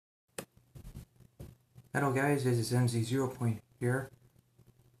Hello guys, this is SMG4 here.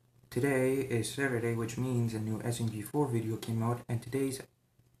 Today is Saturday, which means a new SMG4 video came out, and today's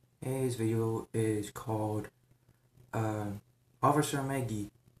video is called Officer Meggy.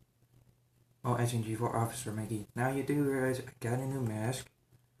 Oh, SMG4 Officer Meggy. Now you do realize I got a new mask.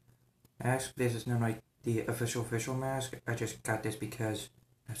 This is not like the official mask. I just got this because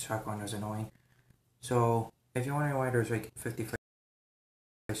the shotgun was annoying. So if you're wondering why there's like 55,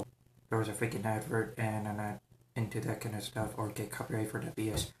 there was a freaking advert, and I'm not into that kind of stuff or get copyright for that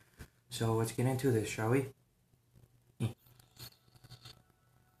BS. So let's get into this, shall we?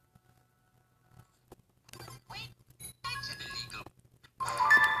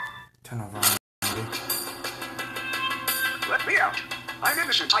 Turn off on. Let me out. I'm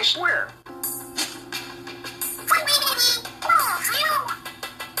innocent, I swear.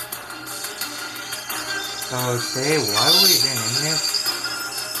 Okay, why were we even in here?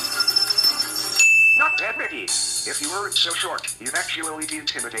 Not bad, Meggy. If you weren't so short, you'd actually be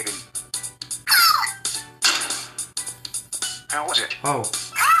intimidating. How was it? Oh.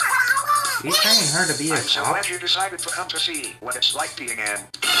 He's training her to be a I'm so cop? glad you decided to come to see what it's like being an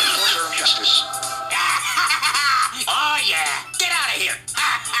enforcer of justice. Oh yeah! Get out of here!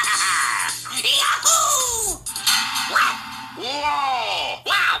 Yahoo! Wow! Whoa!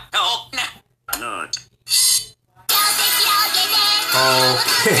 Wow! Oh, no.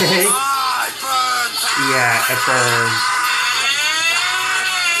 Okay. Yeah, it burns.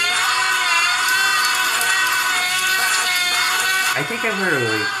 I think I've heard of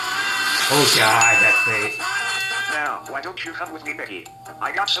it. Oh god, that's it. Now, why don't you come with me, Meggy?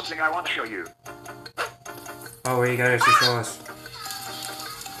 I got something I want to show you. Oh, where you got us to show us?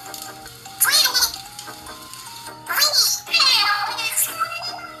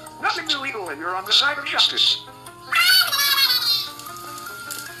 Nothing's illegal and you're on the side of justice.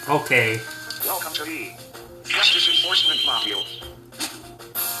 Okay. Welcome to the Justice Enforcement Module.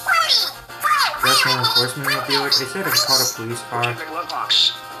 That's an enforcement mobile. They said it's called a police car. In the glove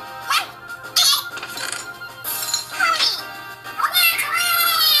box.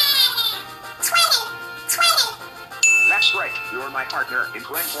 That's right, you're my partner in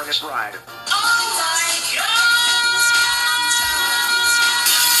crime for this ride. Oh my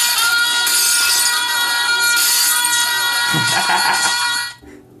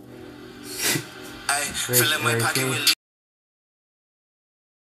Fill up my pocket with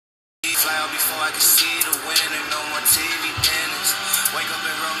fly out before I can see the wind and no more TV dinners. Wake up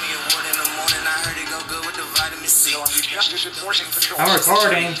and roll me a wood in the morning. I heard it go good with the vitamin C. So on the Justice Enforcing Patrol. I'm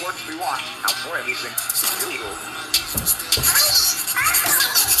recording. Important we want out for anything illegal.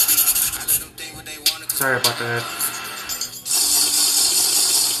 Sorry about that.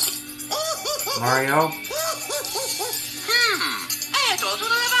 Mario?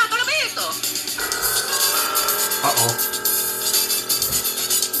 Uh-oh.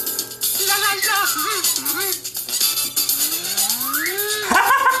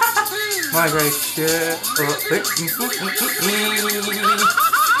 Mario,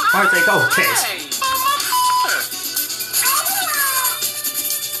 Mario, go, kiss.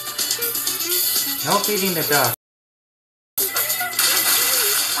 No feeding the dog.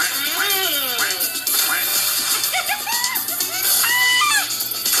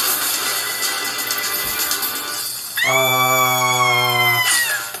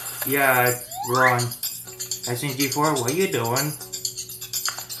 Yeah, Ron. SMG4, what you doing?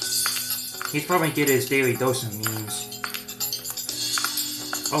 He's probably getting his daily dose of memes.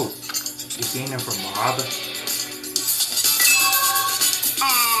 Oh, he's getting them from Bob.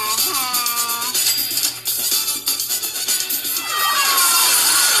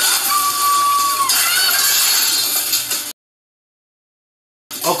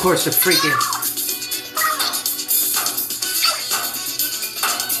 Of course, the freaking...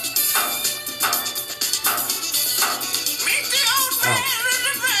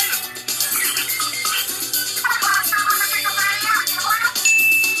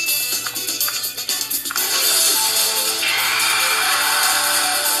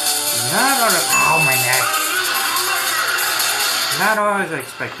 Oh, my neck. Not what I was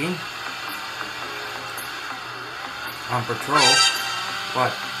expecting. On patrol.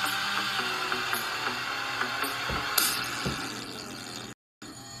 What?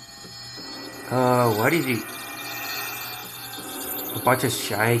 What is he? A bunch of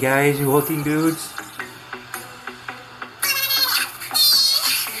shy guys looking dudes?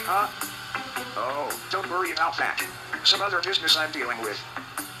 Oh, don't worry about that. Some other business I'm dealing with.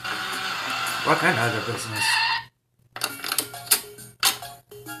 What kind of other business?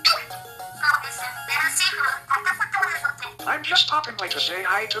 I'm just popping by to say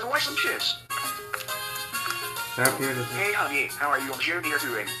hi to the wife and kids. Stop here to... Hey honey, how are you and Junior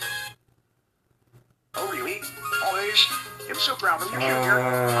doing? Oh really? Always? I'm so proud of you, Junior.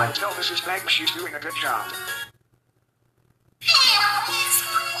 I'll tell Mrs. Meggy she's doing a good job.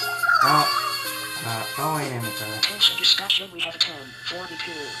 Oh wait a minute. Tension discussion, we have a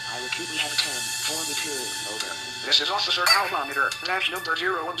 1042. I repeat, we have a 1042. Over. This is Officer Almometer, dash number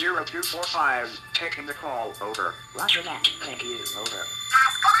 010245. Taking the call. Over. Roger that, thank you. Over.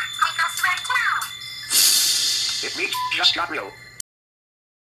 It means just got real.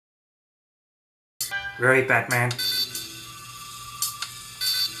 Really, Batman?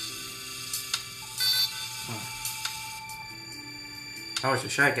 How was the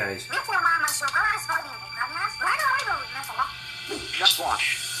shot, guys? Just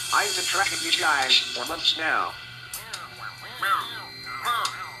watch. I've been tracking these guys for months now.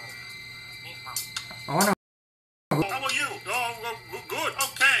 I wanna... How are you? Good.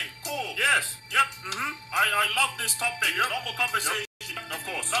 Okay. Cool. Yes. Yep. I love this topic. Normal conversation. Of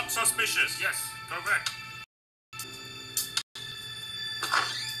course. Not suspicious. Yes. Correct.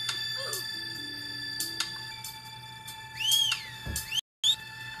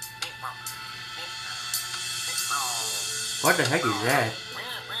 What the heck is that?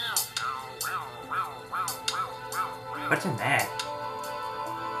 What's in that?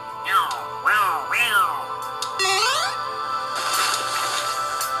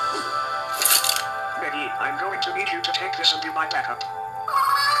 Meggy, I'm going to need you to take this and be my backup.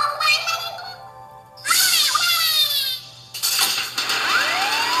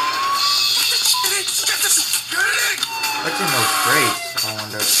 What's in those crates? I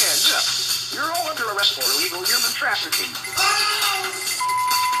wonder. Hands up. You're all under arrest for illegal human trafficking.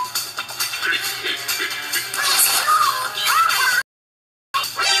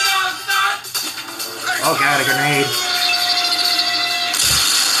 Oh god, a grenade!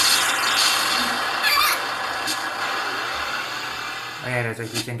 Oh yeah, there's a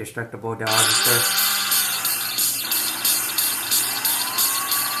huge indestructible dog and stuff.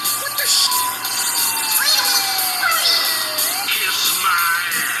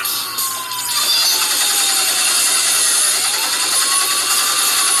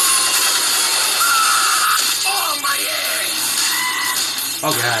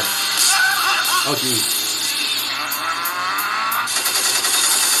 Oh god. Oh geez.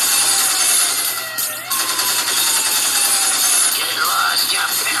 Get lost, you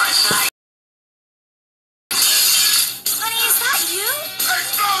parasite. Honey, is that you?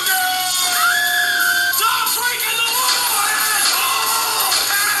 Explosion! Stop breaking the wall, asshole!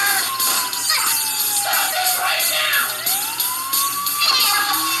 Stop this right now!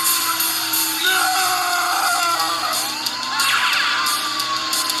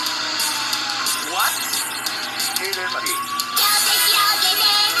 What? Hey there, buddy.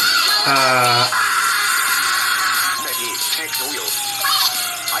 Meggy, take the wheel.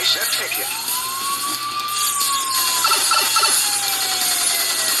 I said take it.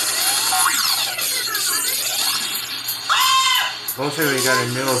 Also, we got a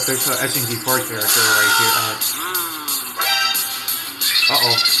new official SMG4 character right here.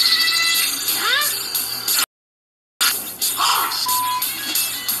 Uh-oh.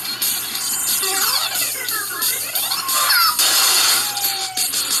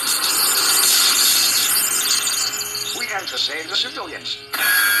 We have to save the civilians.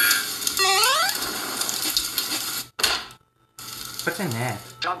 What's in that?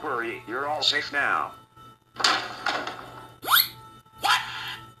 Don't worry, you're all safe now.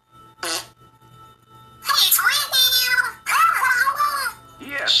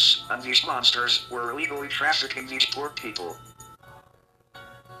 Yes, and these monsters were illegally trafficking these poor people.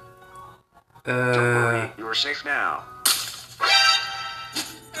 Don't worry, you're safe now.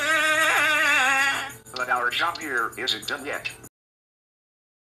 But our job here isn't done yet.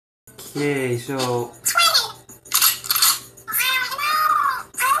 Okay, so...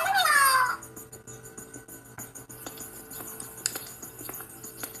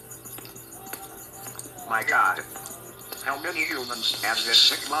 My god. How many humans has this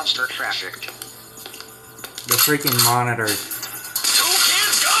sick monster trafficked? The freaking monitors. 2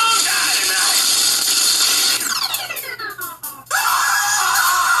 kids gone die tonight!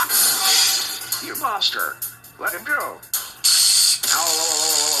 You monster! Let him go!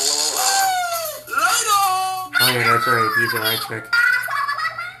 Oh yeah, that's right, these are electric.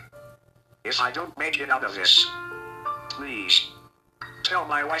 If I don't make it out of this, please, tell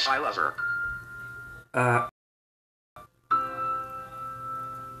my wife I love her. Ow,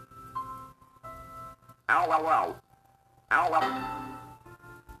 ow, ow. Ow,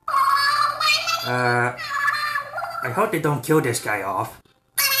 ow. I hope they don't kill this guy off.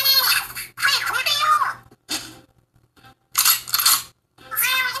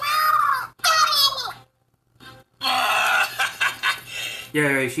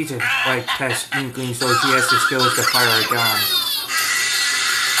 Yeah, she's a like test inkling, so she has the skills to fire a gun.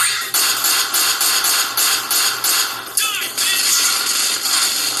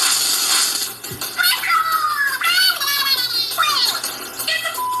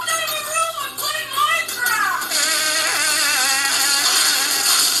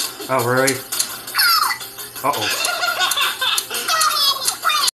 Oh, really? Uh-oh.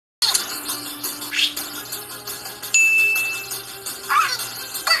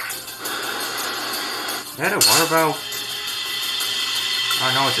 Is that a water valve?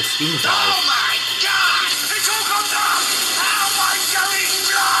 Oh no, it's a steam valve. Oh my god! It's all come down! How am I going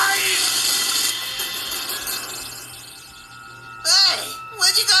blind? Hey,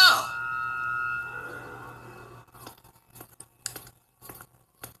 where'd you go?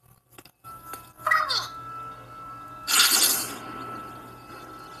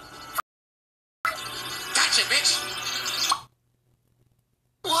 Gotcha, bitch!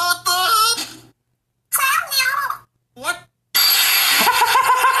 What the hell? What?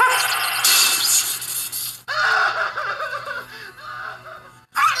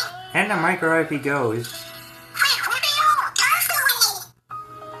 And the micro if he goes.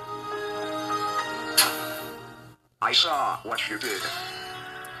 I saw what you did.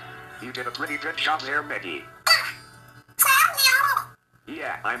 You did a pretty good job there, Meggy.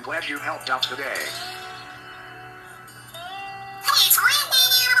 Yeah, I'm glad you helped out today.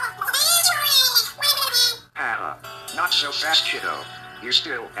 Not so fast, kiddo. You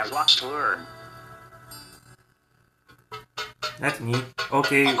still have lots to learn. That's neat.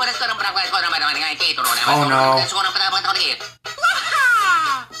 Okay. Oh Oh no. I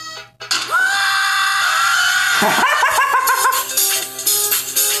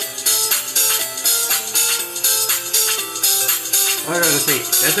was gonna say,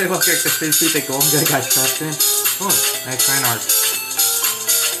 does it look like the same suit that Golden Guy got trapped in? Oh, nice fine art.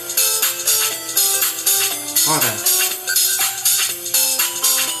 Well then.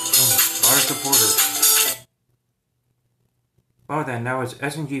 Oh, large supporter. Well then, that was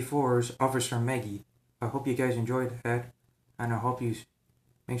SMG4's Officer Meggy. I hope you guys enjoyed that, and I hope you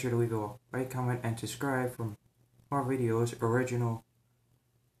make sure to leave a like, comment, and subscribe for more videos, original.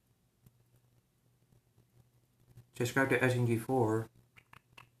 Subscribe to SMG4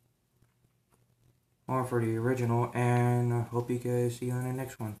 more for the original, and I hope you guys see you on the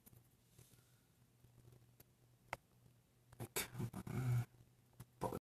next one.